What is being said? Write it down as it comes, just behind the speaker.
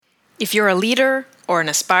If you're a leader or an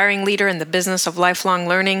aspiring leader in the business of lifelong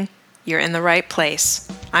learning, you're in the right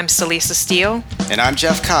place. I'm Celisa Steele. And I'm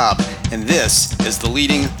Jeff Cobb, and this is the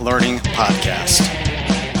Leading Learning Podcast.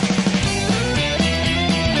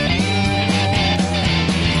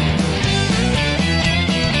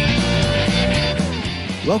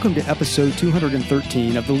 Welcome to episode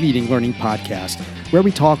 213 of the Leading Learning Podcast, where we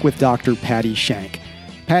talk with Dr. Patty Shank.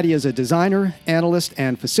 Patty is a designer, analyst,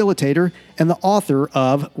 and facilitator, and the author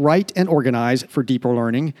of Write and Organize for Deeper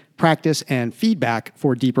Learning, Practice and Feedback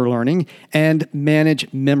for Deeper Learning, and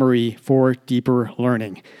Manage Memory for Deeper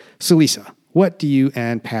Learning. Celisa, what do you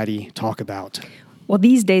and Patty talk about? Well,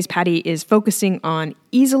 these days, Patty is focusing on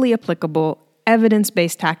easily applicable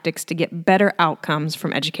evidence-based tactics to get better outcomes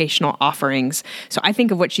from educational offerings. So I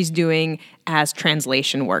think of what she's doing as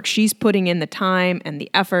translation work. She's putting in the time and the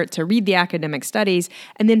effort to read the academic studies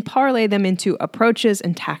and then parlay them into approaches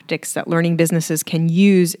and tactics that learning businesses can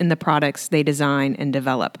use in the products they design and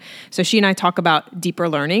develop. So she and I talk about deeper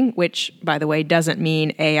learning, which, by the way, doesn't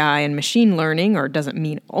mean AI and machine learning, or doesn't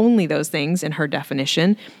mean only those things in her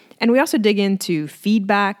definition. And we also dig into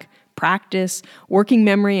feedback, practice, working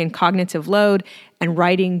memory and cognitive load, and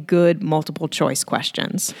writing good multiple choice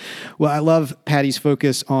questions. Well, I love Patty's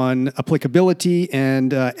focus on applicability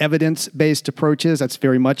and evidence-based approaches. That's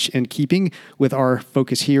very much in keeping with our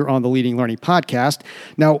focus here on the Leading Learning Podcast.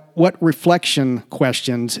 Now, what reflection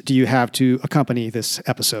questions do you have to accompany this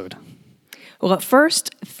episode? Well, at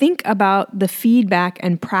first, think about the feedback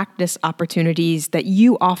and practice opportunities that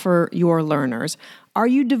you offer your learners. Are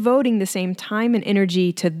you devoting the same time and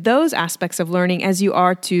energy to those aspects of learning as you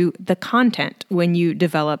are to the content when you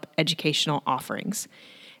develop educational offerings?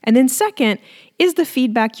 And then second, is the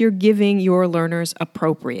feedback you're giving your learners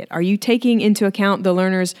appropriate? Are you taking into account the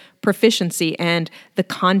learner's proficiency and the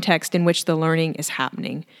context in which the learning is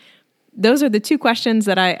happening? Those are the two questions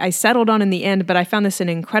that I settled on in the end, but I found this an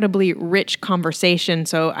incredibly rich conversation.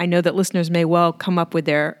 So I know that listeners may well come up with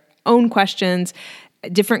their own questions,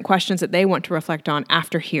 different questions that they want to reflect on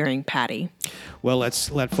after hearing Patty. Well,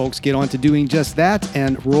 let's let folks get on to doing just that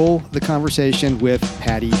and roll the conversation with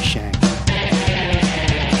Patty Shank.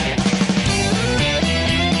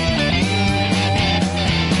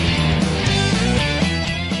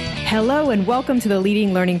 Hello and welcome to the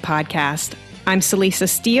Leading Learning Podcast. I'm Celisa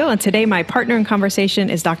Steele, and today my partner in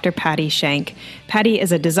conversation is Dr. Patty Shank. Patty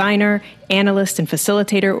is a designer, analyst, and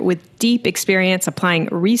facilitator with deep experience applying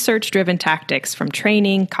research-driven tactics from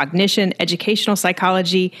training, cognition, educational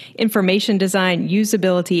psychology, information design,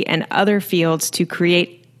 usability, and other fields to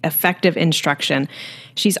create effective instruction.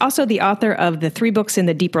 She's also the author of the 3 books in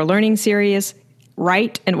the Deeper Learning series,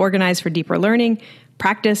 Write and Organize for Deeper Learning,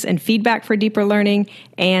 Practice and Feedback for Deeper Learning,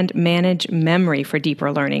 and Manage Memory for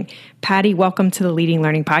Deeper Learning. Patty, welcome to the Leading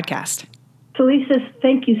Learning Podcast. Celisa,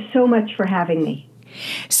 thank you so much for having me.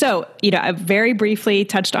 So, I very briefly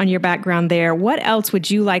touched on your background there. What else would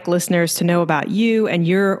you like listeners to know about you and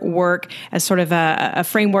your work as sort of a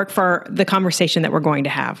framework for the conversation that we're going to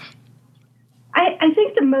have? I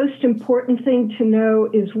think the most important thing to know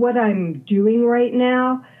is what I'm doing right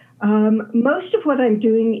now. Most of what I'm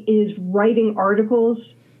doing is writing articles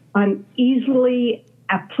on easily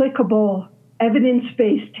applicable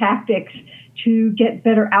evidence-based tactics to get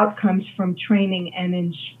better outcomes from training and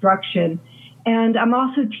instruction. And I'm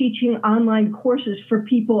also teaching online courses for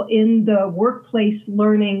people in the workplace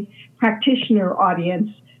learning practitioner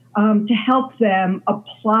audience to help them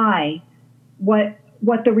apply what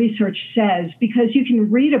the research says, because you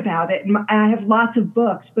can read about it. And I have lots of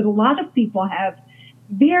books, but a lot of people have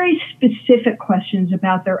very specific questions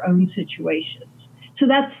about their own situations. So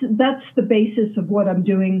that's the basis of what I'm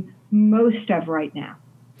doing most of right now.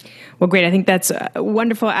 Well, great. I think that's a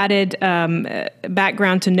wonderful added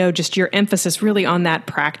background to know just your emphasis really on that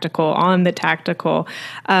practical, on the tactical.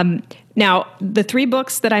 Now, the 3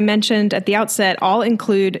 books that I mentioned at the outset all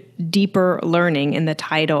include deeper learning in the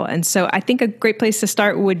title. And so I think a great place to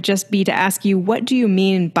start would just be to ask you, what do you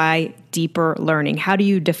mean by deeper learning? How do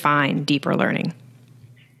you define deeper learning?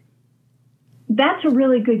 That's a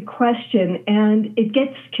really good question, and it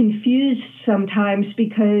gets confused sometimes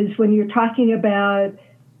because when you're talking about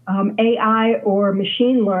AI or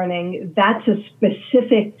machine learning, that's a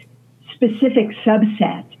specific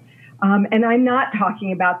subset. And I'm not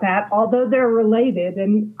talking about that, although they're related.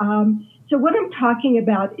 And so what I'm talking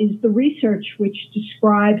about is the research which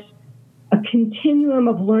describes a continuum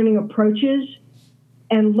of learning approaches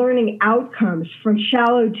and learning outcomes from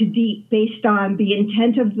shallow to deep based on the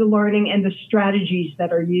intent of the learning and the strategies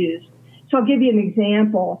that are used. So I'll give you an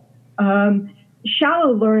example.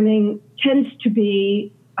 Shallow learning tends to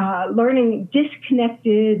be learning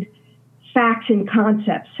disconnected facts and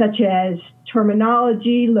concepts such as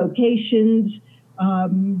terminology, locations,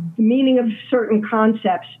 the meaning of certain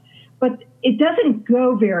concepts, but it doesn't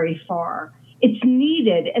go very far. It's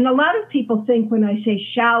needed. And a lot of people think when I say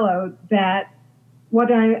shallow that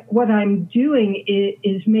what I'm doing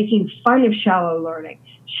is making fun of shallow learning.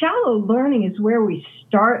 Shallow learning is where we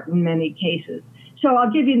start in many cases. So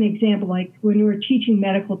I'll give you an example, like when we were teaching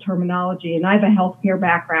medical terminology, and I have a healthcare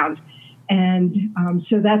background, and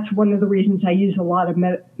so that's one of the reasons I use a lot of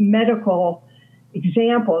medical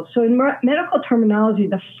examples. So in medical terminology,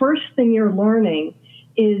 the first thing you're learning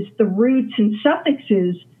is the roots and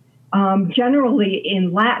suffixes, generally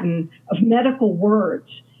in Latin, of medical words.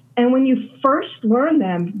 And when you first learn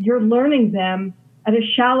them, you're learning them at a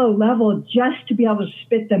shallow level just to be able to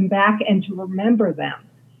spit them back and to remember them.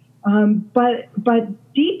 But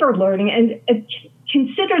deeper learning, and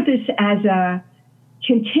consider this as a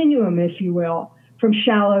continuum, if you will, from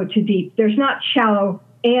shallow to deep. There's not shallow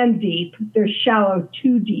and deep. There's shallow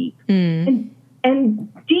to deep. And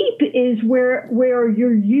deep is where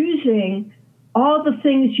you're using all the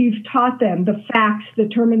things you've taught them, the facts, the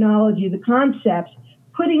terminology, the concepts,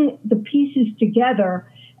 putting the pieces together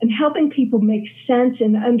and helping people make sense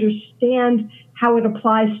and understand how it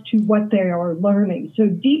applies to what they are learning. So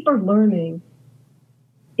deeper learning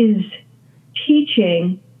is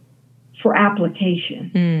teaching for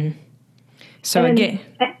application. So and, again,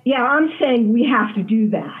 yeah, I'm saying we have to do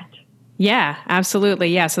that. Yeah, absolutely.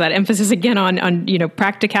 Yeah. So that emphasis again on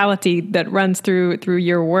practicality that runs through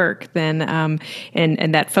your work, then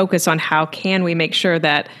and that focus on how can we make sure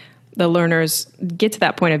that the learners get to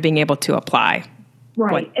that point of being able to apply.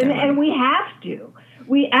 Right. And we have to.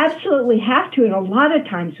 We absolutely have to. And a lot of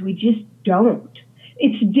times we just don't.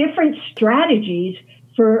 It's different strategies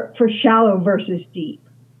for shallow versus deep.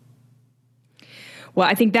 Well,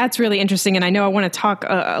 I think that's really interesting. And I know I want to talk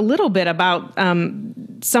a little bit about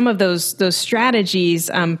some of those strategies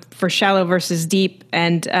for shallow versus deep.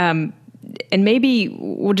 And maybe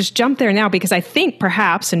we'll just jump there now, because I think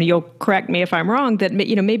perhaps, and you'll correct me if I'm wrong, that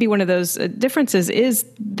maybe one of those differences is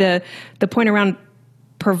the point around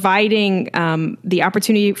providing the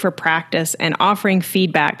opportunity for practice and offering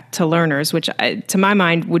feedback to learners, which to my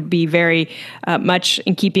mind would be very much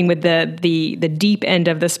in keeping with the deep end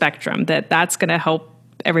of the spectrum, that's going to help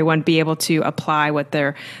everyone be able to apply what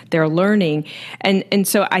they're learning. And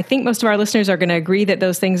so I think most of our listeners are going to agree that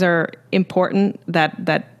those things are important,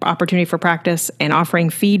 that opportunity for practice and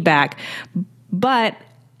offering feedback. But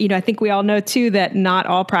I think we all know too that not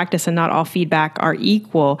all practice and not all feedback are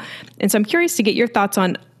equal. And so I'm curious to get your thoughts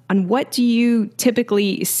on what do you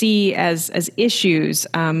typically see as issues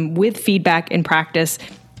with feedback and practice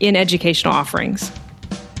in educational offerings?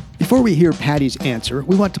 Before we hear Patty's answer,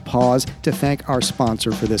 we want to pause to thank our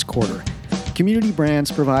sponsor for this quarter. Community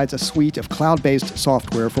Brands provides a suite of cloud-based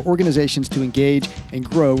software for organizations to engage and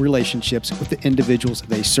grow relationships with the individuals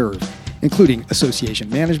they serve, including association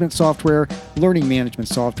management software, learning management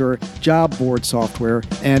software, job board software,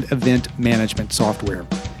 and event management software.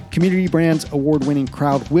 Community Brands' award-winning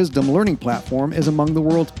Crowd Wisdom learning platform is among the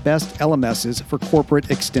world's best LMSs for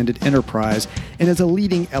corporate extended enterprise and is a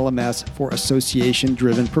leading LMS for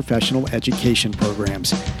association-driven professional education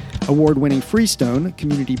programs. Award-winning Freestone,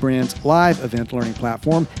 Community Brands' live event learning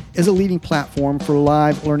platform, is a leading platform for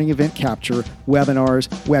live learning event capture, webinars,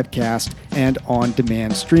 webcasts, and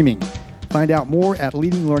on-demand streaming. Find out more at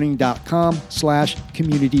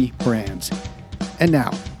leadinglearning.com/communitybrands. And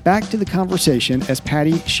now, back to the conversation as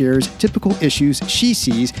Patty shares typical issues she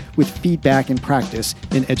sees with feedback and practice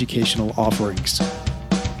in educational offerings.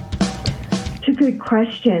 It's a good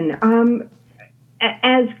question.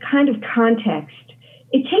 As kind of context,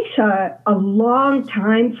 it takes a long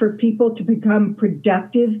time for people to become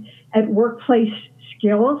productive at workplace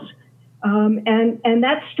skills. And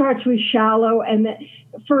that starts with shallow. And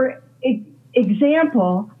for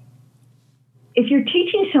example, if you're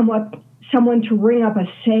teaching someone to ring up a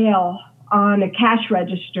sale on a cash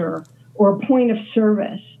register or a point of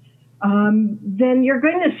service, then you're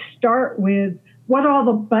going to start with what all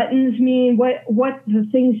the buttons mean, what the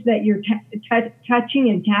things that you're touching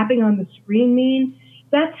and tapping on the screen mean.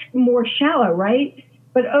 That's more shallow, right?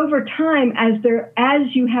 But over time, as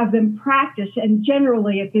you have them practice, and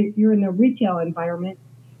generally if you're in a retail environment,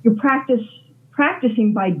 you're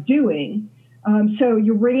practicing by doing. So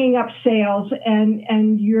you're ringing up sales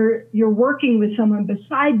and you're working with someone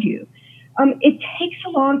beside you. It takes a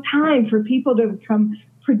long time for people to become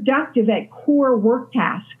productive at core work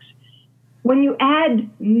tasks. When you add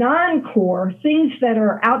non-core, things that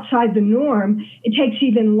are outside the norm, it takes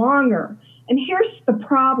even longer. And here's the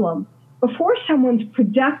problem. Before someone's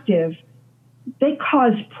productive, they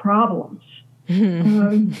cause problems.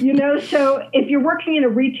 So if you're working in a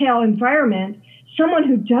retail environment, someone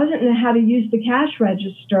who doesn't know how to use the cash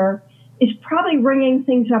register is probably ringing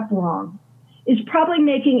things up wrong, is probably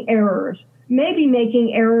making errors, maybe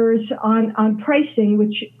making errors on pricing,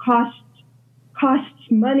 which costs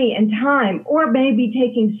money and time, or maybe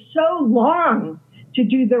taking so long to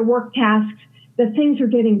do their work tasks that things are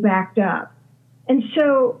getting backed up. And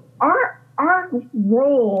so our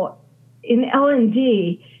role in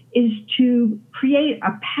L&D is to create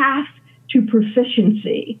a path to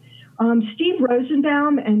proficiency. Steve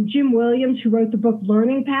Rosenbaum and Jim Williams, who wrote the book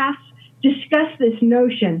Learning Paths, discuss this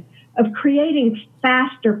notion of creating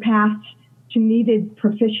faster paths to needed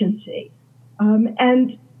proficiency.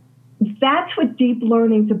 And that's what deep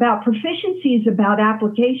learning is about. Proficiency is about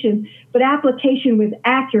application, but application with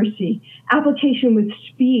accuracy, application with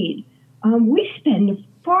speed. We spend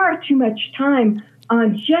far too much time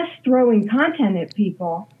on just throwing content at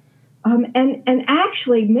people, and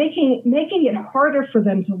actually making it harder for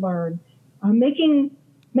them to learn, making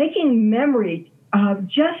memory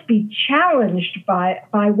just be challenged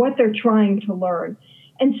by what they're trying to learn.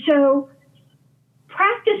 And so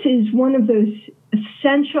practice is one of those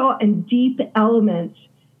essential and deep elements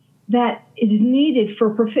that is needed for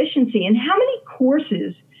proficiency. And how many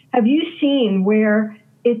courses have you seen where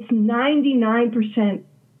it's 99%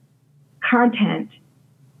 content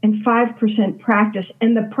and 5% practice,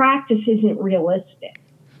 and the practice isn't realistic?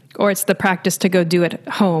 Or it's the practice to go do it at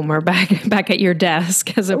home or back at your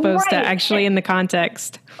desk as opposed to actually in the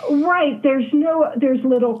context. Right. There's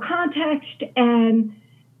little context, and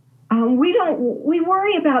we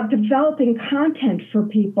worry about developing content for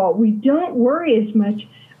people. We don't worry as much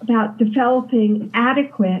about developing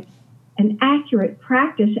adequate and accurate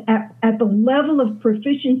practice at the level of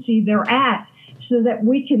proficiency they're at, so that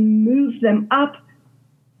we can move them up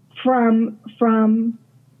from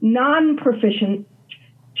non-proficient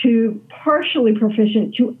to partially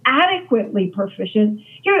proficient to adequately proficient.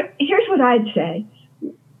 Here's what I'd say.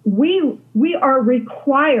 We are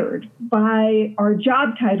required by our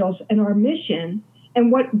job titles and our mission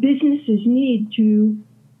and what businesses need to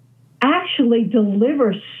actually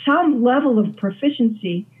deliver some level of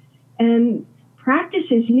proficiency, and practice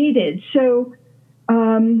is needed. So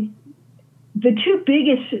the two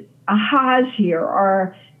biggest ahas here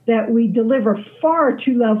are that we deliver far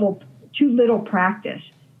too little practice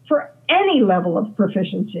for any level of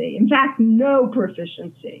proficiency. In fact, no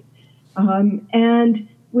proficiency. And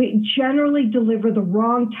we generally deliver the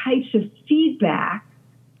wrong types of feedback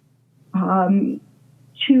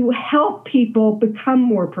to help people become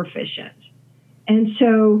more proficient. And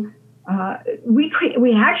so we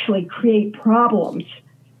actually create problems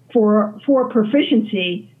for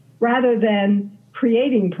proficiency rather than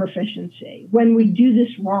creating proficiency when we do this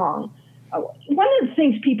wrong. One of the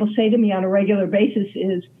things people say to me on a regular basis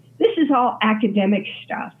is, this is all academic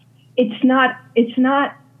stuff. It's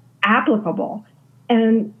not applicable.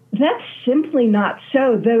 And that's simply not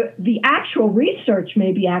so. The actual research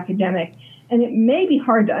may be academic, and it may be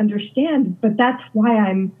hard to understand, but that's why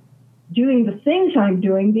I'm doing the things I'm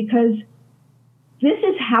doing, because this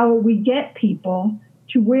is how we get people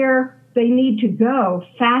to where they need to go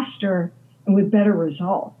faster and with better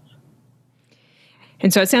results.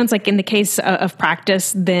 And so it sounds like in the case of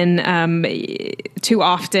practice, then too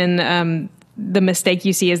often the mistake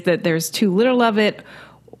you see is that there's too little of it,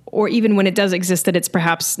 or even when it does exist, that it's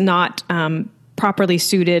perhaps not properly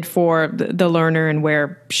suited for the learner and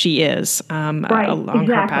where she is along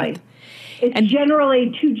her path. It's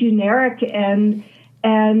generally too generic, and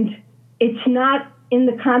it's not in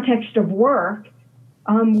the context of work.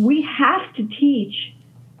 We have to teach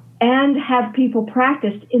and have people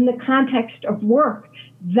practice in the context of work.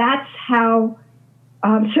 That's how.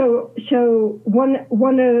 So one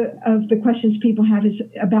of the questions people have is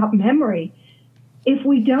about memory. If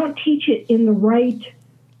we don't teach it in the right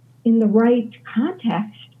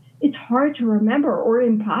context, it's hard to remember or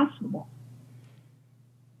impossible.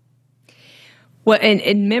 Well,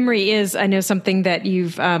 and memory is, I know, something that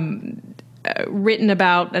you've written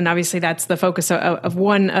about, and obviously that's the focus of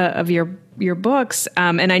one of your books.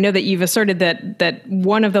 And I know that you've asserted that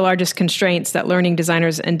one of the largest constraints that learning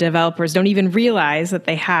designers and developers don't even realize that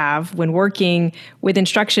they have when working with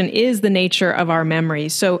instruction is the nature of our memory.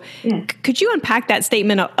 So could you unpack that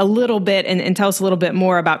statement a little bit and tell us a little bit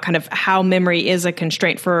more about kind of how memory is a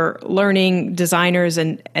constraint for learning designers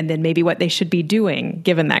and then maybe what they should be doing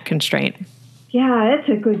given that constraint? Yeah, that's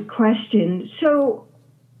a good question. So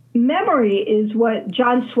memory is what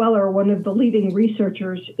John Sweller, one of the leading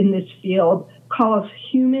researchers in this field, calls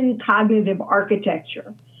human cognitive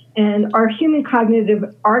architecture. And our human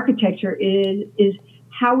cognitive architecture is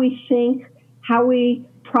how we think, how we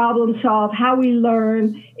problem solve, how we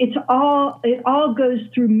learn. It all goes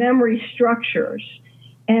through memory structures.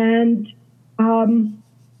 And our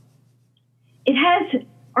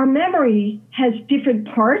memory has different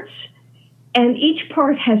parts, and each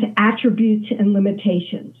part has attributes and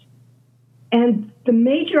limitations. And the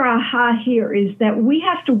major aha here is that we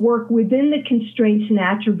have to work within the constraints and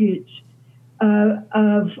attributes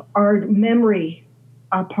of our memory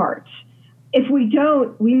parts. If we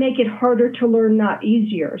don't, we make it harder to learn, not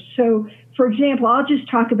easier. So, for example, I'll just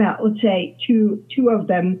talk about, let's say, two of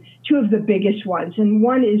the biggest ones. And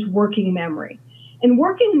one is working memory. And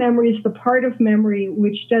working memory is the part of memory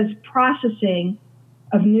which does processing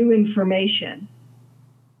of new information.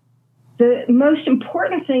 The most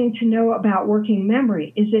important thing to know about working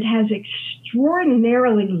memory is it has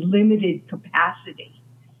extraordinarily limited capacity.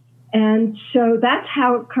 And so that's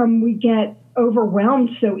how come we get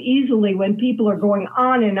overwhelmed so easily when people are going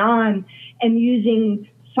on and using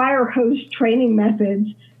fire hose training methods.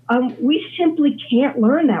 We simply can't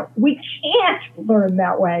learn that. We can't learn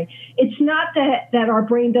that way. It's not that our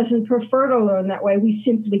brain doesn't prefer to learn that way. We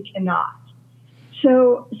simply cannot.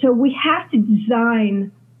 So we have to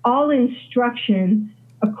design all instruction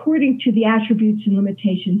according to the attributes and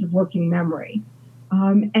limitations of working memory.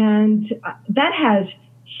 And that has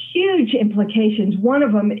huge implications. One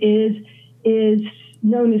of them is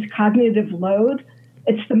known as cognitive load.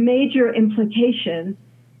 It's the major implication.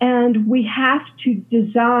 And we have to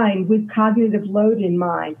design with cognitive load in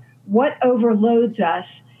mind. What overloads us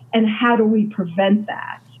and how do we prevent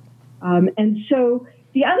that? And so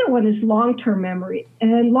the other one is long-term memory.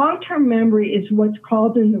 And long-term memory is what's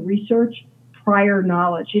called in the research prior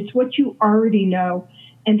knowledge. It's what you already know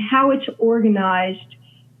and how it's organized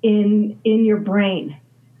in your brain,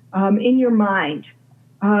 in your mind.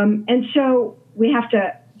 And so we have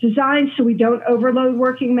to design so we don't overload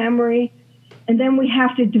working memory. And then we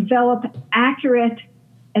have to develop accurate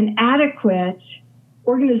and adequate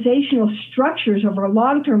organizational structures of our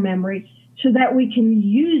long-term memory so that we can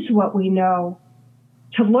use what we know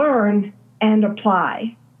to learn and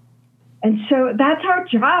apply. And so that's our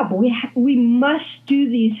job. We must do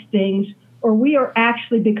these things or we are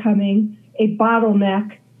actually becoming a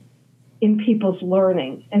bottleneck in people's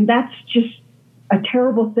learning. And that's just a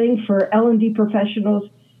terrible thing for L&D professionals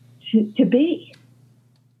to be.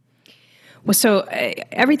 Well, so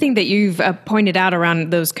everything that you've pointed out around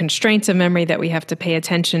those constraints of memory that we have to pay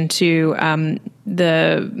attention to,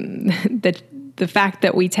 the fact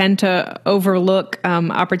that we tend to overlook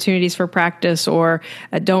opportunities for practice or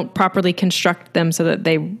don't properly construct them so that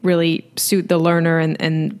they really suit the learner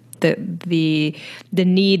and the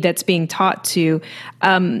need that's being taught to.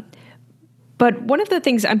 But one of the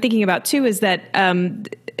things I'm thinking about too is that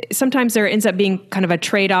sometimes there ends up being kind of a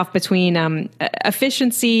trade-off between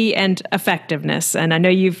efficiency and effectiveness. And I know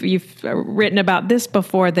you've written about this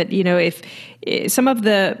before, that if some of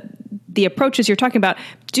the approaches you're talking about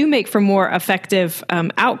do make for more effective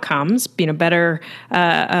outcomes, better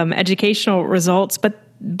educational results,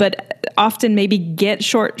 but often maybe get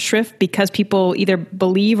short shrift because people either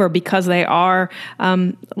believe or because they are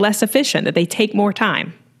less efficient, that they take more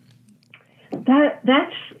time.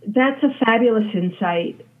 That's a fabulous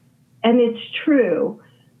insight, and it's true.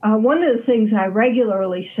 One of the things I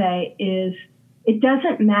regularly say is it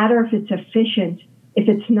doesn't matter if it's efficient if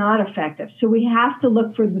it's not effective. So we have to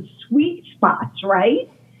look for the sweet spots, right?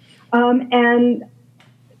 And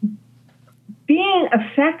being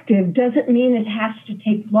effective doesn't mean it has to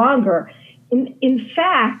take longer. In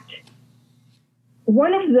fact,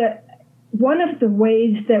 one of the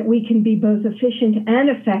ways that we can be both efficient and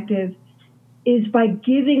effective is by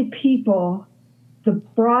giving people the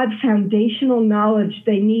broad foundational knowledge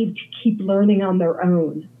they need to keep learning on their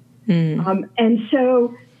own. And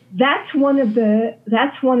so that's one of the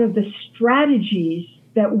strategies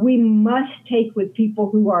that we must take with people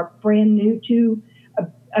who are brand new to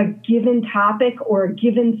a given topic or a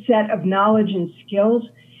given set of knowledge and skills,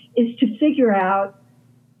 is to figure out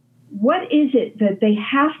what is it that they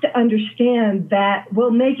have to understand that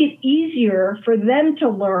will make it easier for them to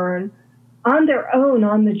learn on their own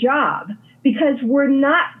on the job, because we're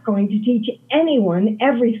not going to teach anyone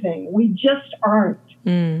everything. We just aren't.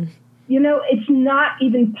 It's not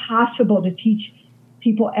even possible to teach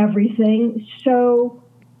people everything. So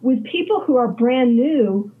with people who are brand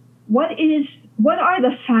new, what are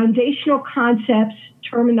the foundational concepts,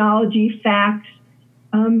 terminology, facts,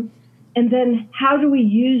 and then how do we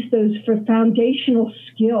use those for foundational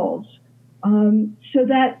skills so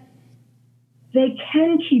that they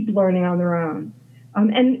can keep learning on their own?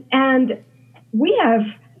 And we have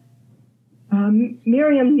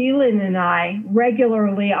Miriam Nealon and I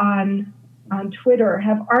regularly on Twitter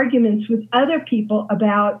have arguments with other people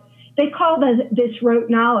about, they call this rote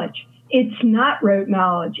knowledge. It's not rote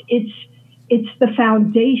knowledge. It's the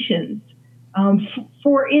foundations.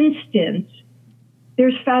 For instance,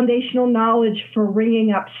 there's foundational knowledge for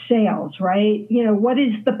ringing up sales, right? You know, what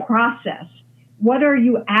is the process? What are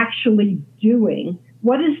you actually doing?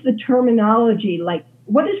 What is the terminology? Like,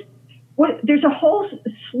 there's a whole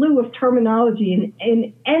slew of terminology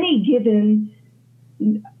in any given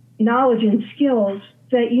knowledge and skills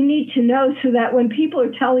that you need to know so that when people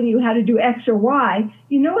are telling you how to do X or Y,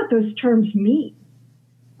 you know what those terms mean.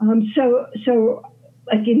 So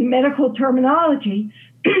like in medical terminology,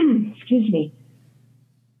 excuse me,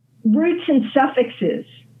 roots and suffixes,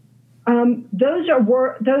 those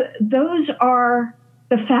are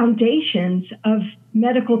the foundations of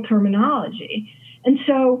medical terminology. And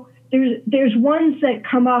so there's ones that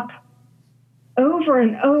come up over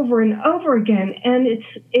and over and over again, and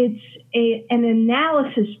it's an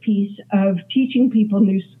analysis piece of teaching people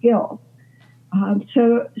new skills.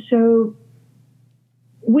 So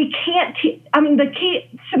we can't.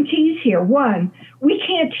 Some keys here. One, we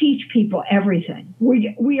can't teach people everything.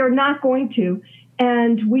 We are not going to,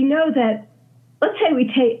 and we know that. Let's say we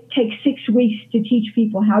take 6 weeks to teach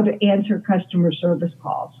people how to answer customer service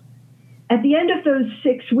calls. At the end of those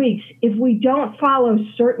 6 weeks, if we don't follow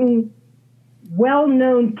certain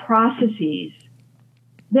well-known processes,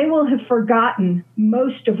 they will have forgotten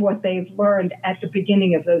most of what they've learned at the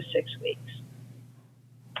beginning of those 6 weeks.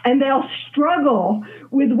 And they'll struggle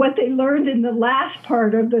with what they learned in the last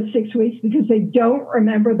part of the 6 weeks because they don't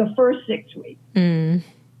remember the first 6 weeks. Mm.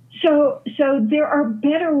 So there are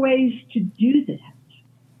better ways to do this.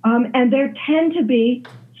 And there tend to be,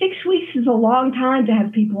 6 weeks is a long time to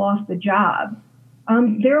have people off the job.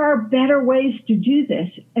 There are better ways to do this.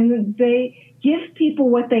 And they give people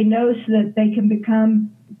what they know so that they can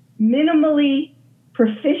become minimally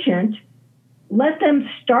proficient, let them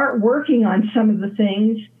start working on some of the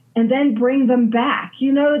things, and then bring them back.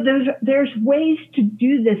 You know, there's ways to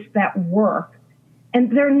do this that work. And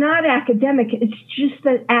they're not academic. It's just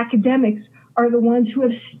that academics are the ones who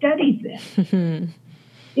have studied this.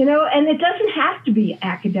 You know, and it doesn't have to be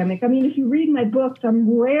academic. I mean, if you read my books,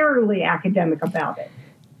 I'm rarely academic about it.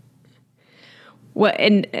 Well,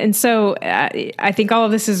 and so I think all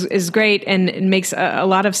of this is great and it makes a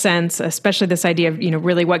lot of sense, especially this idea of, you know,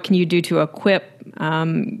 really what can you do to equip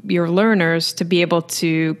your learners to be able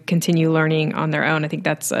to continue learning on their own. I think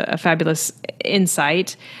that's a fabulous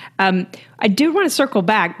insight. I do want to circle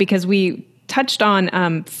back because we touched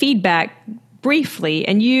on feedback briefly,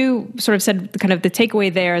 and you sort of said kind of the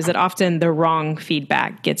takeaway there is that often the wrong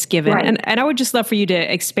feedback gets given. Right. And I would just love for you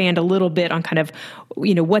to expand a little bit on kind of,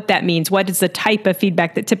 you know, what that means. What is the type of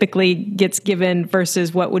feedback that typically gets given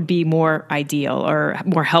versus what would be more ideal or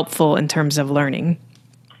more helpful in terms of learning?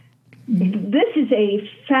 This is a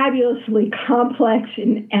fabulously complex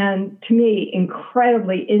and to me,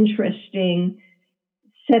 incredibly interesting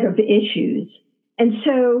set of issues. And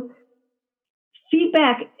so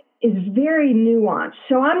feedback is very nuanced.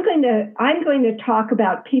 So I'm going to talk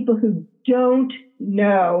about people who don't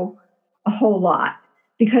know a whole lot,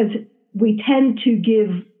 because we tend to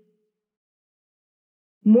give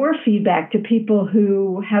more feedback to people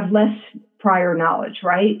who have less prior knowledge,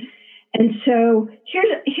 right? And so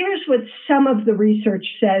here's what some of the research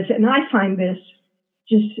says, and I find this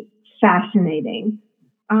just fascinating.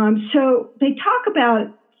 So they talk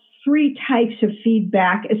about 3 types of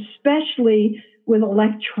feedback, especially with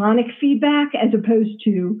electronic feedback as opposed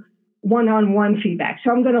to one-on-one feedback.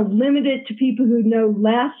 So I'm going to limit it to people who know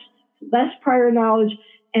less prior knowledge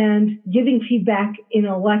and giving feedback in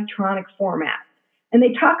an electronic format. And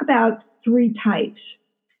they talk about 3 types.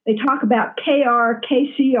 They talk about KR,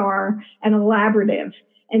 KCR, and elaborative.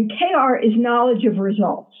 And KR is knowledge of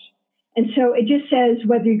results. And so it just says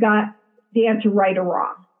whether you got the answer right or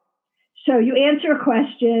wrong. So you answer a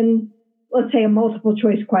question, let's say a multiple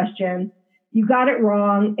choice question, you got it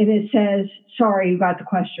wrong, and it says, sorry, you got the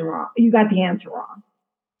question wrong. You got the answer wrong.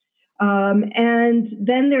 And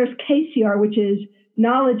then there's KCR, which is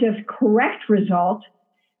knowledge of correct result,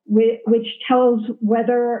 which tells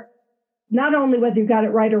whether, not only whether you got it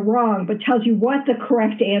right or wrong, but tells you what the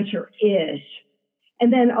correct answer is.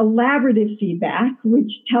 And then elaborative feedback,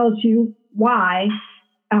 which tells you why.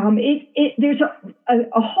 There's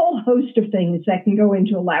a whole host of things that can go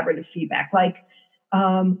into elaborative feedback, like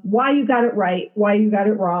why you got it right, why you got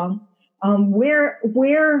it wrong, where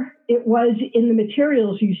it was in the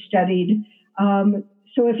materials you studied.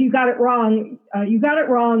 So if you got it wrong,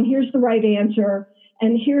 here's the right answer,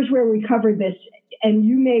 and here's where we covered this. and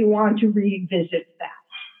you may want to revisit that.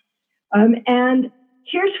 And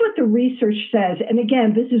here's what the research says. And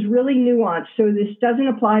again, this is really nuanced, so this doesn't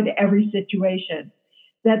apply to every situation,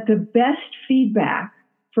 that the best feedback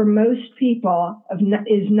for most people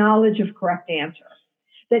is knowledge of correct answer.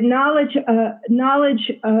 That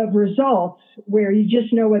knowledge of results, where you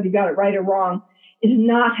just know whether you got it right or wrong, is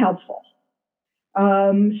not helpful.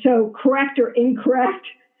 So correct or incorrect,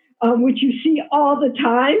 which you see all the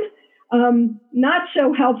time, not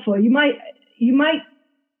so helpful. You might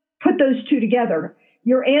put those two together.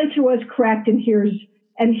 Your answer was correct, and here's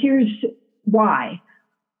why.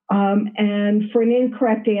 And for an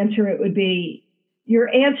incorrect answer, it would be your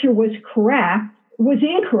answer was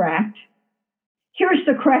incorrect. Here's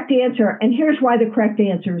the correct answer, and here's why the correct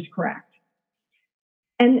answer is correct.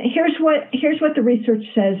 And here's what the research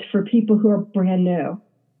says for people who are brand new.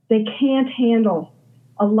 They can't handle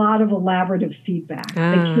a lot of elaborative feedback.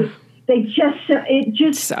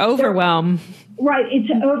 It's overwhelm. Right.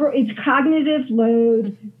 It's cognitive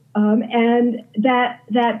load. And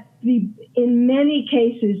in many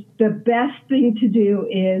cases, the best thing to do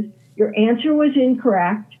is your answer was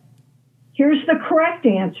incorrect. Here's the correct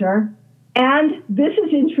answer. And this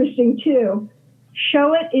is interesting too.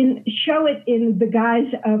 Show it in the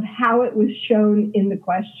guise of how it was shown in the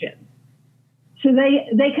question. So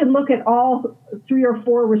they can look at all 3 or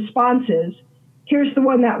 4 responses. Here's the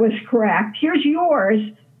one that was correct. Here's yours.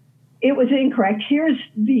 It was incorrect. Here's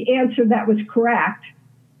the answer that was correct.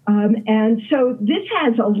 And so this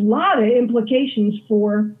has a lot of implications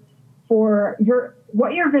for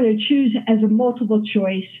what you're going to choose as a multiple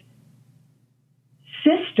choice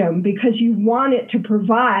system, because you want it to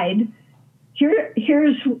provide,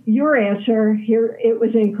 here's your answer, here it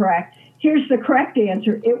was incorrect. Here's the correct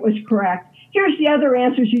answer, it was correct. Here's the other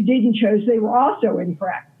answers you didn't choose, they were also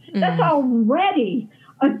incorrect. That's already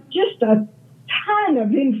just a ton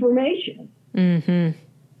of information. Mm-hmm.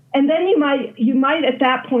 And then you might at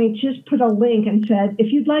that point just put a link and said,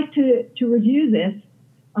 if you'd like to review this,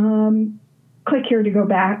 click here to go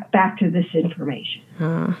back to this information.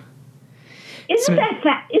 Is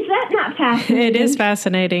that not fascinating? It is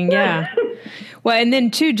fascinating, yeah. Well, and then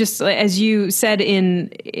too, just as you said in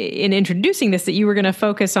introducing this, that you were going to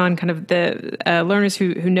focus on kind of the learners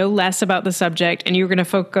who know less about the subject, and you were going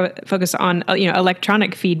to focus on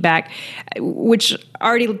electronic feedback, which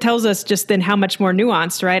already tells us just then how much more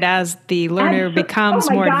nuanced, right? As the learner becomes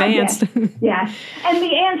more advanced. Yes, and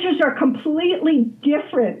the answers are completely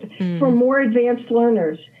different for more advanced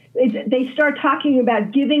learners. They start talking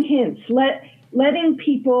about giving hints, letting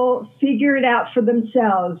people figure it out for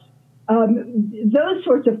themselves. Those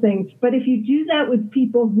sorts of things. But if you do that with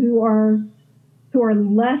people who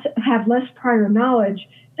have less prior knowledge,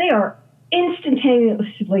 they are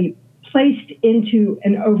instantaneously placed into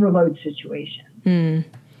an overload situation.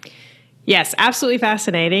 Yes, absolutely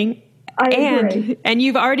fascinating. I agree. And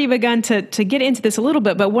you've already begun to get into this a little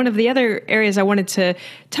bit, but one of the other areas I wanted to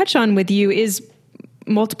touch on with you is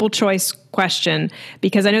multiple choice question,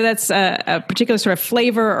 because I know that's a particular sort of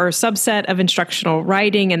flavor or subset of instructional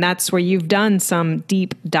writing, and that's where you've done some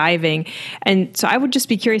deep diving. And so I would just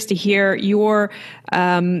be curious to hear your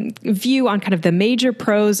view on kind of the major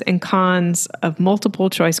pros and cons of multiple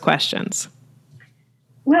choice questions.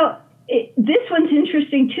 Well, this one's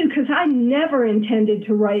interesting too, because I never intended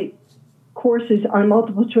to write courses on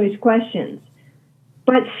multiple choice questions.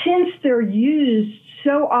 But since they're used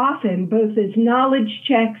so often, both as knowledge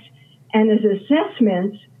checks and as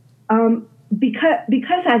assessments,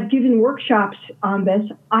 because I've given workshops on this,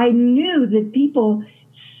 I knew that people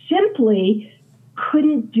simply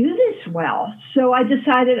couldn't do this well. So I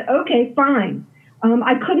decided, okay, fine.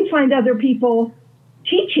 I couldn't find other people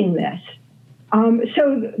teaching this.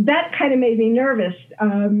 So that kind of made me nervous.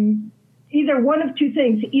 Either one of two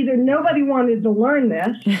things. Either nobody wanted to learn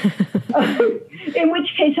this, in which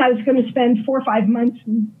case I was going to spend 4 or 5 months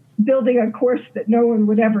building a course that no one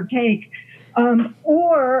would ever take,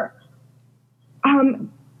 or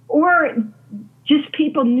just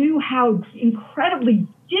people knew how incredibly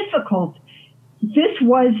difficult this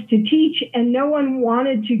was to teach, and no one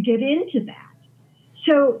wanted to get into that.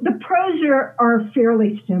 So the pros are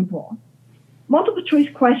fairly simple. Multiple choice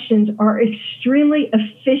questions are extremely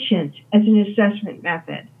efficient as an assessment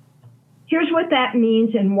method. Here's what that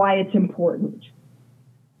means and why it's important.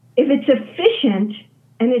 If it's efficient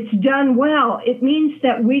and it's done well, it means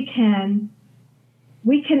that we can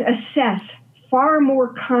assess far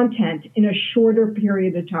more content in a shorter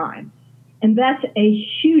period of time. And that's a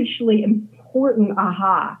hugely important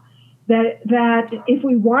aha, that if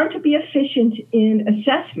we want to be efficient in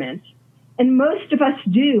assessment, and most of us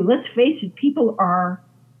do, let's face it, people are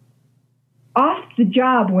off the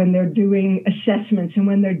job when they're doing assessments and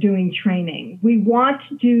when they're doing training. We want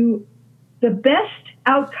to do the best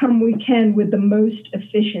outcome we can with the most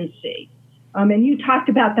efficiency. And you talked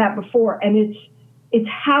about that before, and it's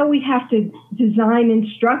how we have to design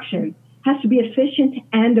instruction. It has to be efficient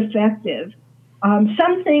and effective.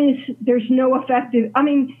 Some things there's no effective. I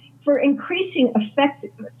mean, for increasing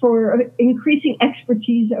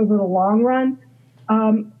expertise over the long run,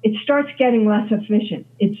 it starts getting less efficient.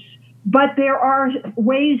 But there are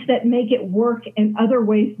ways that make it work and other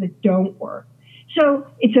ways that don't work. So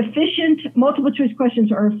it's efficient. Multiple choice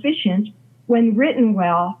questions are efficient when written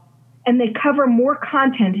well, and they cover more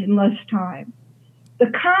content in less time. The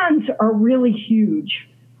cons are really huge.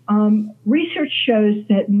 Research shows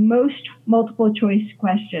that most multiple choice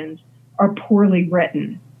questions are poorly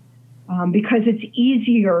written because it's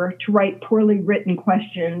easier to write poorly written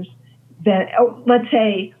questions than, let's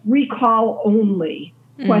say, recall only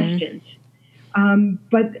questions.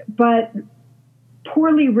 But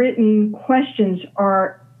poorly written questions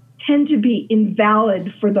tend to be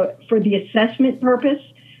invalid for the assessment purpose,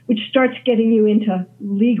 which starts getting you into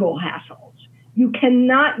legal hassles. You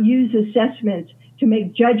cannot use assessments to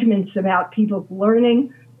make judgments about people's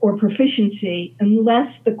learning or proficiency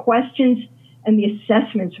unless the questions and the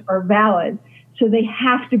assessments are valid. So they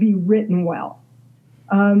have to be written well.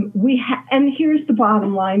 And here's the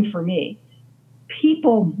bottom line for me.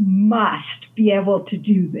 People must be able to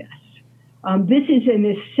do this. This is an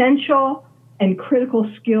essential and critical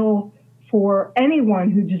skill for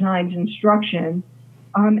anyone who designs instruction.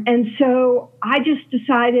 And so I just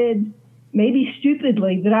decided, maybe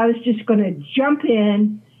stupidly, that I was just going to jump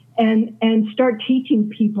in and start teaching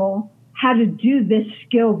people how to do this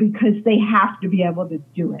skill because they have to be able to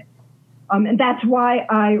do it. And that's why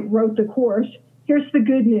I wrote the course. Here's the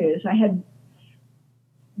good news.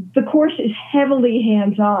 The course is heavily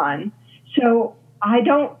hands-on, so I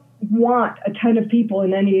don't want a ton of people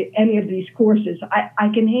in any of these courses. I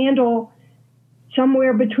can handle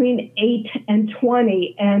somewhere between 8 and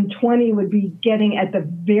 20, and 20 would be getting at the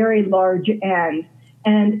very large end.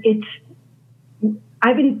 And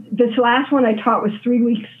this last one I taught was 3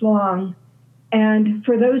 weeks long, and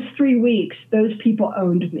for those 3 weeks, those people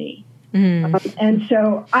owned me. And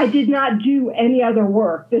so I did not do any other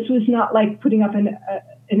work. This was not like putting up an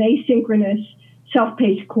asynchronous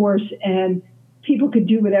self-paced course and people could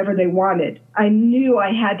do whatever they wanted. I knew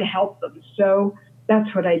I had to help them, so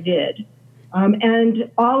that's what I did.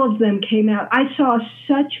 And all of them came out. I saw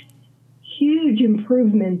such huge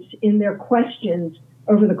improvements in their questions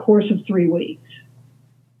over the course of 3 weeks.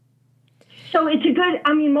 So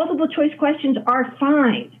multiple choice questions are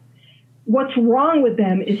fine. What's wrong with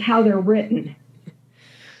them is how they're written.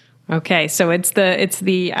 Okay, so it's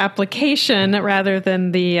the application rather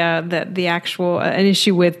than the actual an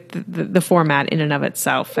issue with the format in and of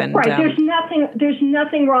itself. And right, there's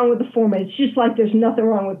nothing wrong with the format. It's just like there's nothing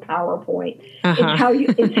wrong with PowerPoint.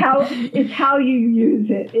 It's how you use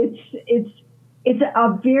it. It's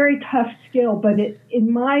a very tough skill, but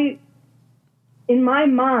in my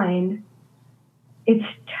mind, it's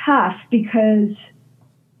tough because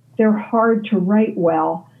they're hard to write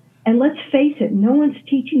well. And let's face it, no one's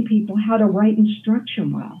teaching people how to write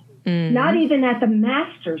instruction well, not even at the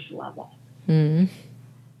master's level.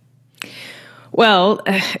 Well,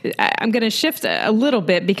 I'm going to shift a little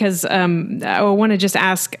bit because I want to just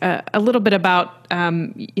ask a little bit about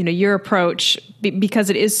your approach,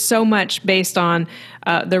 because it is so much based on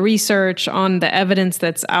the research, on the evidence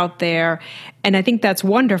that's out there. And I think that's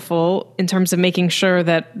wonderful in terms of making sure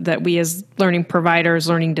that we as learning providers,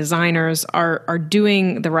 learning designers are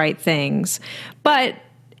doing the right things. But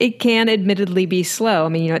it can admittedly be slow. I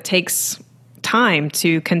mean, it takes time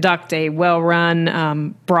to conduct a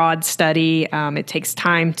well-run, broad study. It takes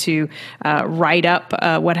time to write up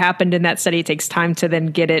what happened in that study. It takes time to then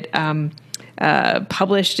get it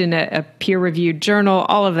published in a peer-reviewed journal,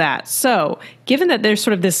 all of that. So given that there's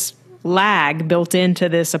sort of this lag built into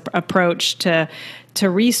this approach to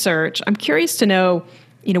research, I'm curious to know,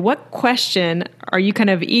 what question are you kind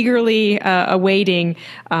of eagerly awaiting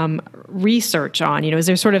research on? Is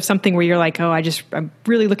there sort of something where you're like, I'm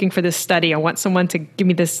really looking for this study. I want someone to give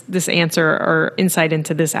me this answer or insight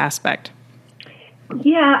into this aspect.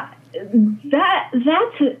 Yeah, that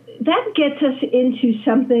gets us into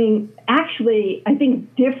something actually, I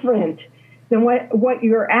think, different than what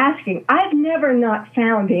you're asking. I've never not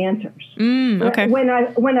found answers okay. when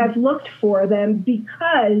I've looked for them,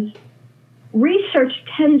 because research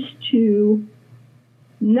tends to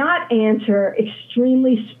not answer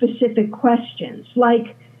extremely specific questions.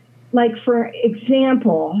 Like for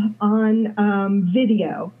example, on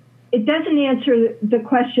video, it doesn't answer the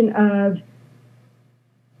question of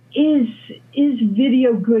is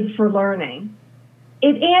video good for learning?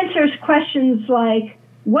 It answers questions like,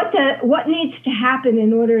 what needs to happen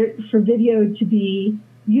in order for video to be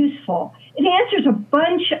useful? It answers a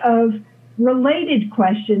bunch of related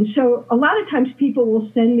questions. So a lot of times people will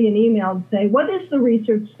send me an email and say, what does the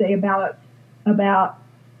research say about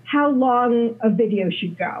how long a video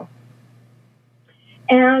should go?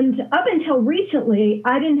 And up until recently,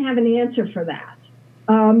 I didn't have an answer for that.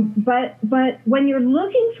 But when you're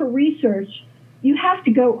looking for research, you have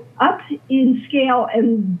to go up in scale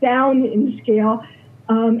and down in scale,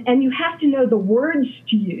 and you have to know the words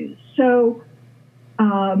to use. So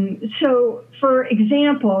for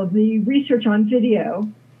example, the research on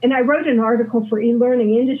video, and I wrote an article for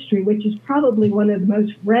eLearning Industry, which is probably one of the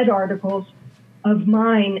most read articles of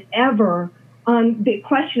mine ever, on the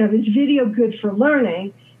question of, is video good for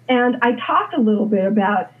learning? And I talked a little bit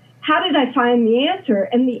about how did I find the answer?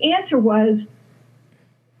 And the answer was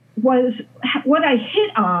what I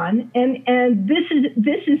hit on, and this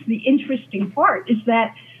is the interesting part, is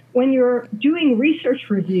that when you're doing research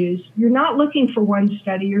reviews, you're not looking for one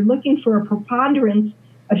study, you're looking for a preponderance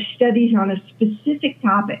of studies on a specific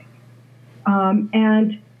topic.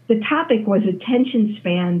 And the topic was attention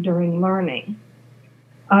span during learning.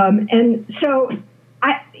 And so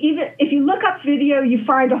even if you look up video, you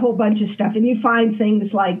find a whole bunch of stuff, and you find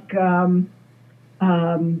things like,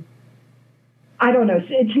 I don't know.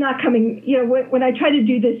 It's not coming. You know, when I try to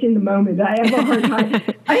do this in the moment, I have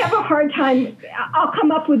a hard time. I'll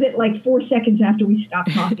come up with it like 4 seconds after we stop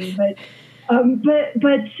talking. But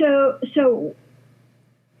so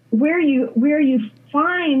where you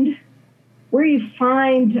find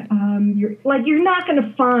you're not going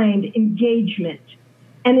to find engagement,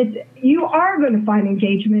 and you are going to find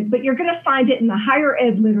engagement, but you're going to find it in the higher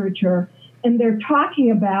ed literature, and they're talking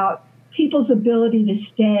about people's ability to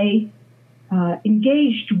stay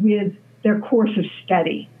engaged with their course of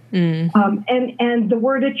study. And the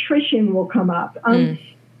word attrition will come up.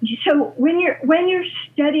 So when you're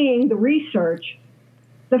studying the research,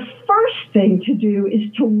 the first thing to do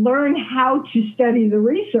is to learn how to study the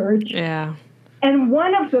research. Yeah. And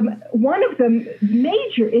one of the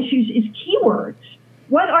major issues is keywords.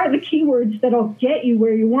 What are the keywords that'll get you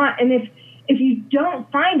where you want? And if you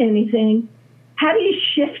don't find anything, how do you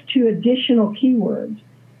shift to additional keywords?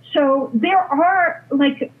 So there are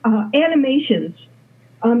animations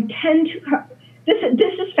tend to. This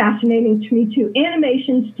is fascinating to me too.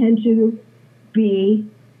 Animations tend to be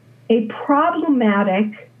a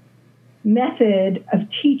problematic method of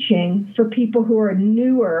teaching for people who are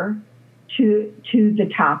newer to the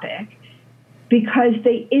topic, because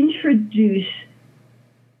they introduce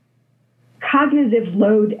cognitive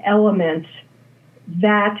load elements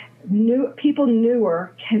that people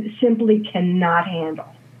newer simply cannot handle.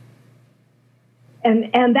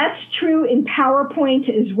 And that's true in PowerPoint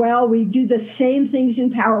as well. We do the same things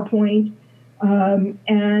in PowerPoint.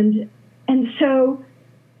 And so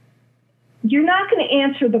you're not going to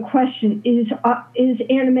answer the question, is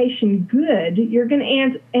animation good? You're going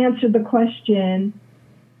to answer the question,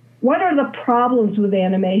 what are the problems with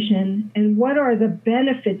animation and what are the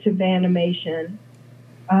benefits of animation?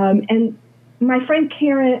 And my friend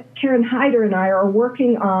Karen Hyder and I are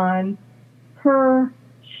working on her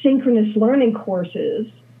synchronous learning courses.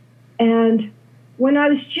 And when I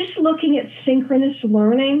was just looking at synchronous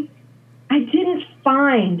learning, I didn't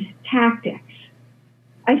find tactics.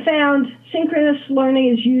 I found synchronous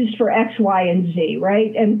learning is used for X, Y, and Z,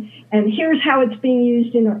 right? And here's how it's being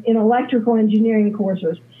used in electrical engineering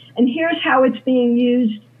courses. And here's how it's being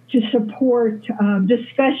used to support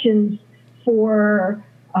discussions for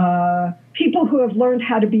people who have learned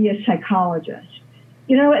how to be a psychologist.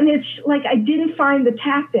 You know, and it's like I didn't find the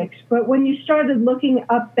tactics, but when you started looking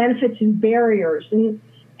up benefits and barriers and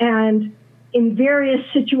in various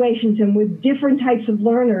situations and with different types of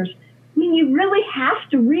learners, I mean, you really have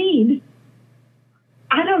to read,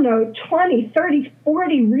 20, 30,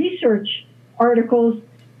 40 research articles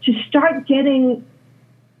to start getting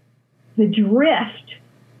the drift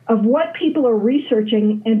of what people are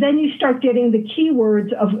researching, and then you start getting the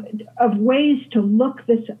keywords of ways to look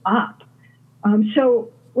this up.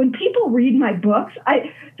 So when people read my books,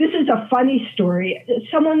 this is a funny story.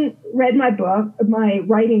 Someone read my book, my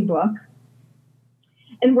writing book,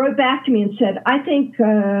 and wrote back to me and said, I think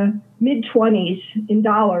mid-20s in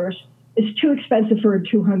dollars is too expensive for a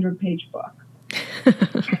 200-page book. and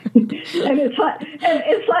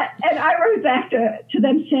I wrote back to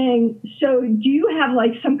them saying, so do you have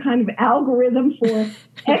like some kind of algorithm for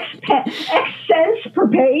X cents per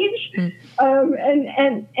page?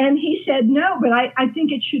 And he said, no, but I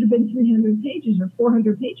think it should have been 300 pages or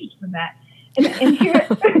 400 pages for that. And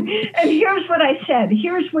here's what I said.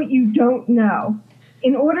 Here's what you don't know.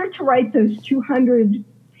 In order to write those 200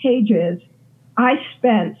 pages, I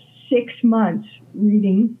spent 6 months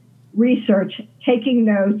reading research, taking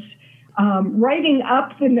notes, writing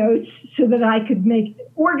up the notes so that I could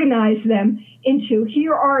organize them into,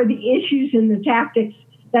 here are the issues and the tactics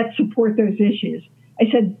that support those issues.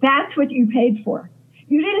 I said, that's what you paid for.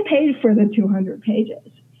 You didn't pay for the 200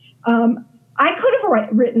 pages. I could have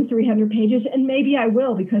written 300 pages, and maybe I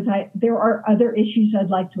will, because there are other issues I'd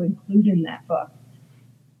like to include in that book.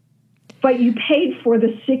 But you paid for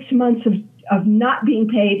the 6 months of not being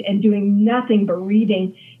paid and doing nothing but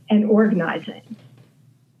reading and organizing.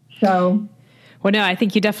 So, well, no, I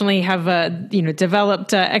think you definitely have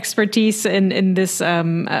developed expertise in this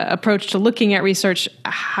approach to looking at research,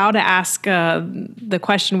 how to ask the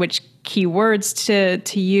question, which keywords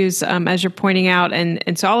to use, as you're pointing out,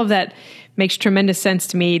 and so all of that makes tremendous sense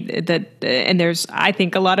to me. And there's, I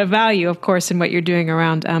think, a lot of value, of course, in what you're doing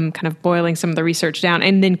around kind of boiling some of the research down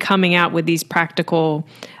and then coming out with these practical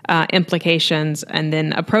implications and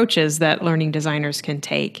then approaches that learning designers can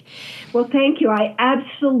take. Well, thank you. I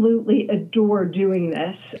absolutely adore doing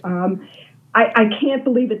this. I can't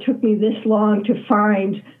believe it took me this long to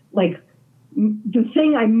find the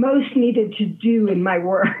thing I most needed to do in my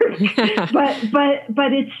work.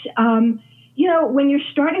 but it's when you're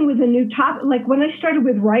starting with a new topic, like when I started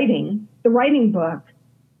with writing, the writing book,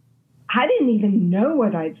 I didn't even know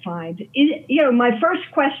what I'd find. My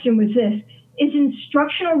first question was this: is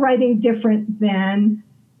instructional writing different than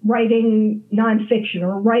writing nonfiction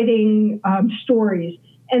or writing stories?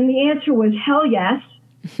 And the answer was hell yes.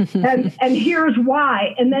 and here's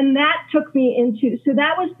why. And then that took me into, so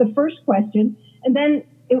that was the first question. And then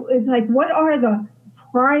it was like, what are the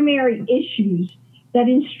primary issues that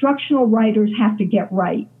instructional writers have to get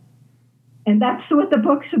right? And that's what the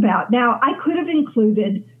book's about. Now, I could have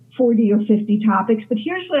included 40 or 50 topics, but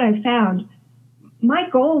here's what I found. My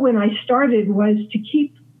goal when I started was to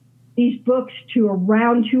keep these books to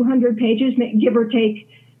around 200 pages, give or take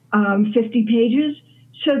 50 pages,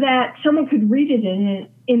 so that someone could read it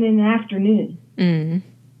in an afternoon. Mm.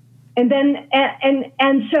 And then,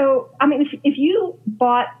 and so, I mean, if you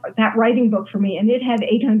bought that writing book for me and it had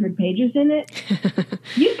 800 pages in it,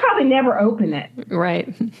 you'd probably never open it.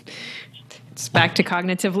 Right. It's back to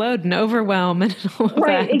cognitive load and overwhelm and all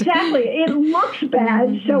right, that. Exactly. It looks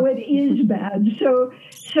bad, so it is bad. So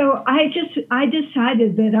I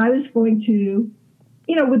decided that I was going to,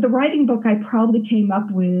 with the writing book, I probably came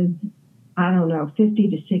up with, 50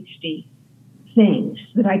 to 60 things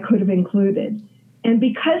that I could have included. And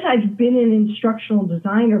because I've been an instructional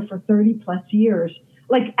designer for 30 plus years,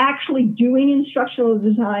 like actually doing instructional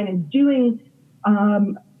design and doing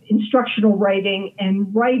instructional writing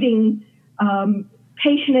and writing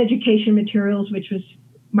patient education materials, which was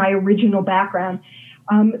my original background,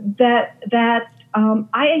 I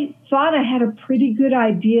thought I had a pretty good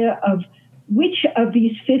idea of which of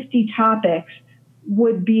these 50 topics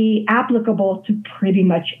would be applicable to pretty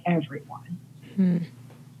much everyone. Hmm.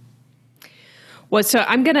 Well, so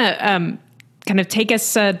I'm going to kind of take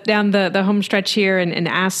us down the home stretch here and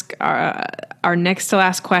ask our next to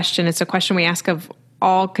last question. It's a question we ask of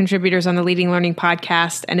all contributors on the Leading Learning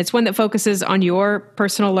podcast, and it's one that focuses on your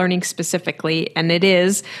personal learning specifically, and it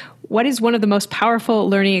is, what is one of the most powerful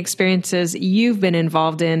learning experiences you've been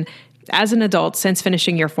involved in as an adult since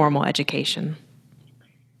finishing your formal education?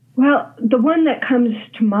 Well, the one that comes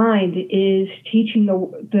to mind is teaching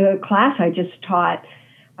the class I just taught.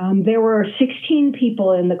 There were 16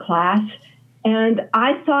 people in the class, and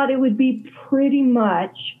I thought it would be pretty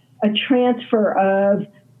much a transfer of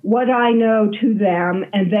what I know to them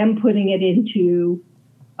and them putting it into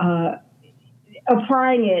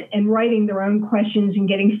applying it and writing their own questions and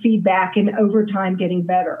getting feedback and over time getting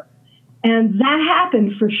better. And that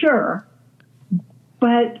happened for sure.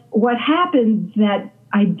 But what happened that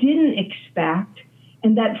I didn't expect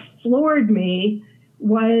and that floored me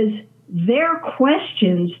was their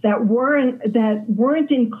questions that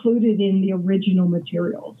weren't included in the original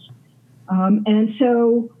materials. And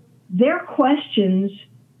so their questions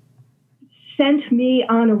sent me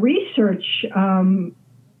on a research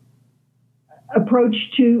approach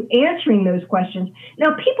to answering those questions.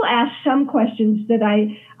 Now, people asked some questions that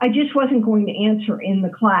I just wasn't going to answer in the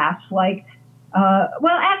class, like,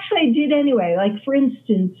 well, actually I did anyway. Like, for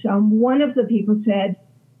instance, one of the people said,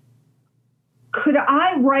 could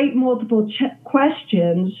I write multiple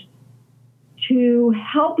questions to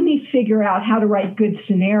help me figure out how to write good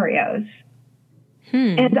scenarios?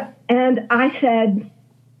 And I said,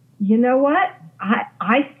 you know what?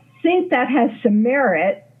 I think that has some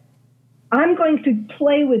merit, I'm going to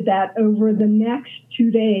play with that over the next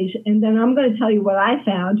 2 days, and then I'm going to tell you what I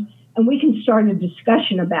found, and we can start a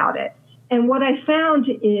discussion about it. And what I found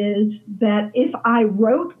is that if I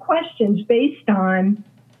wrote questions based on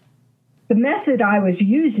the method I was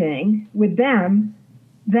using with them,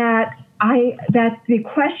 that the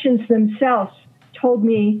questions themselves told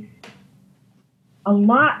me a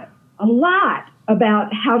lot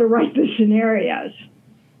about how to write the scenarios.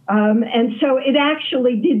 And so it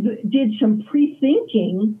actually did some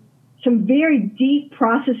pre-thinking, some very deep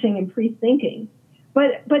processing and pre-thinking.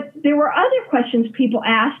 But there were other questions people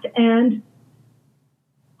asked, and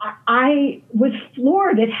I was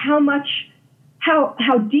floored at how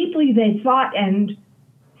deeply they thought and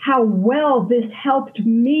how well this helped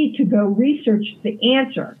me to go research the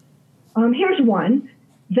answer. Here's one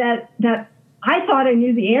that I thought I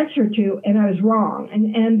knew the answer to, and I was wrong.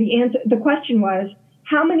 And the question was,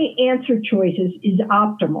 how many answer choices is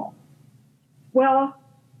optimal? Well,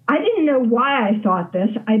 I didn't know why I thought this.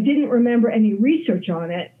 I didn't remember any research on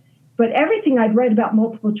it, but everything I'd read about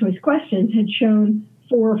multiple choice questions had shown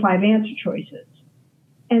 4 or 5 answer choices.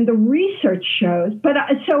 And the research shows,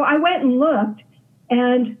 so I went and looked,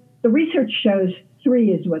 and the research shows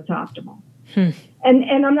 3 is what's optimal. And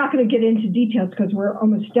I'm not going to get into details because we're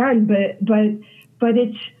almost done, but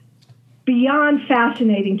it's beyond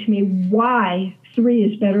fascinating to me why 3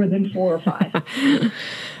 is better than 4 or 5.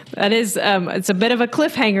 That is, it's a bit of a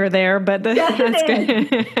cliffhanger there, but that's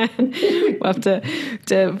good. We'll have to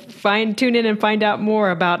tune in and find out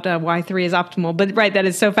more about why 3 is optimal. But right, that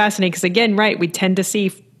is so fascinating because again, right, we tend to see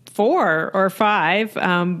 4 or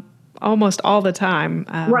 5 almost all the time.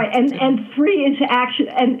 Right, and 3 is actually,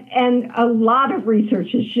 and a lot of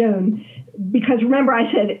research has shown, because remember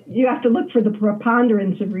I said you have to look for the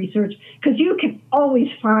preponderance of research, because you can always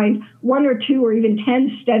find 1 or 2 or even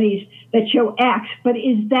 10 studies that show X, but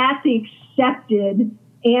is that the accepted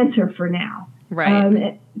answer for now?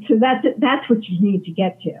 Right. So that's what you need to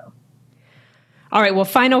get to. All right. Well,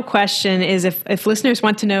 final question is if listeners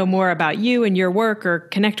want to know more about you and your work or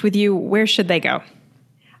connect with you, where should they go?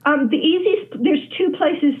 There's 2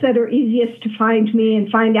 places that are easiest to find me and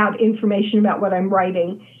find out information about what I'm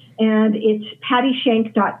writing. And it's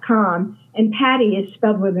pattyshank.com. And Patty is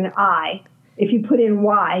spelled with an I. If you put in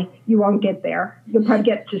Y, you won't get there. You'll probably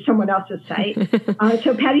get to someone else's site.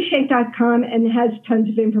 So pattyshank.com, and it has tons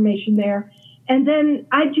of information there. And then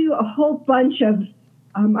I do a whole bunch of,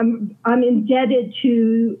 I'm indebted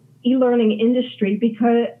to e-learning industry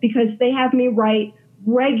because they have me write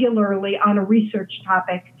regularly on a research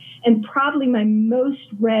topic. And probably my most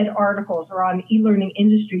read articles are on e-learning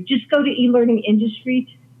industry. Just go to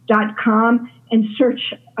elearningindustry.com and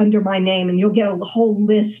search under my name, and you'll get a whole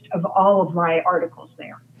list of all of my articles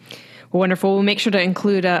there. Wonderful. We'll make sure to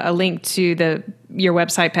include a link to your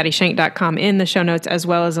website, pattyshank.com, in the show notes, as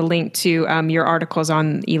well as a link to your articles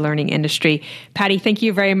on e-learning industry. Patty, thank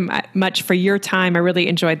you very much for your time. I really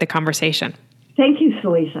enjoyed the conversation. Thank you,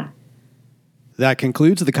 Salisa. That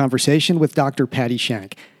concludes the conversation with Dr. Patty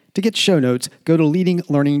Shank. To get show notes, go to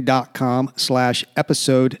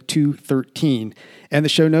leadinglearning.com/episode 213. And the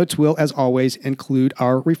show notes will, as always, include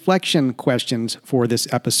our reflection questions for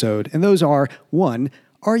this episode. And those are, 1,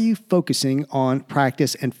 are you focusing on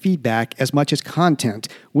practice and feedback as much as content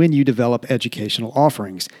when you develop educational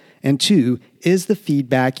offerings? And 2, is the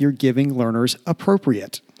feedback you're giving learners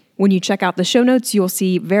appropriate? When you check out the show notes, you'll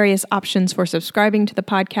see various options for subscribing to the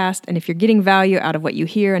podcast. And if you're getting value out of what you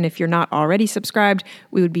hear, and if you're not already subscribed,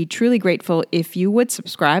 we would be truly grateful if you would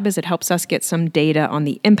subscribe, as it helps us get some data on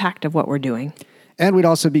the impact of what we're doing. And we'd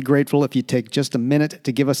also be grateful if you take just a minute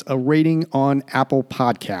to give us a rating on Apple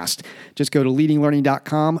Podcast. Just go to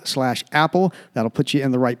leadinglearning.com/Apple. That'll put you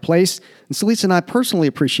in the right place. And Salisa and I personally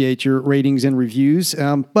appreciate your ratings and reviews,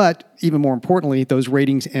 but even more importantly, those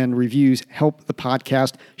ratings and reviews help the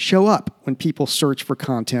podcast show up when people search for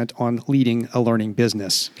content on leading a learning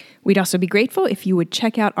business. We'd also be grateful if you would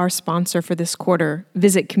check out our sponsor for this quarter.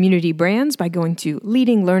 Visit Community Brands by going to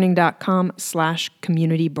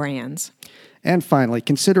leadinglearning.com/communitybrands. And finally,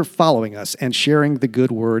 consider following us and sharing the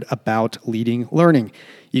good word about Leading Learning.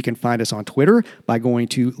 You can find us on Twitter by going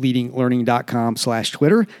to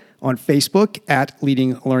leadinglearning.com/Twitter, on Facebook at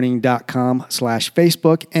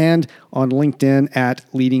leadinglearning.com/Facebook, and on LinkedIn at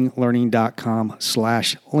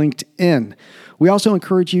leadinglearning.com/LinkedIn. We also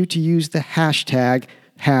encourage you to use the hashtag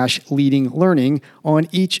 #LeadingLearning on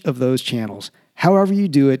each of those channels. However you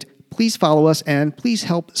do it, please follow us and please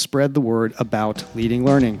help spread the word about Leading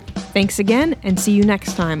Learning. Thanks again, and see you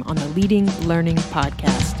next time on the Leading Learning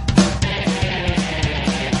Podcast.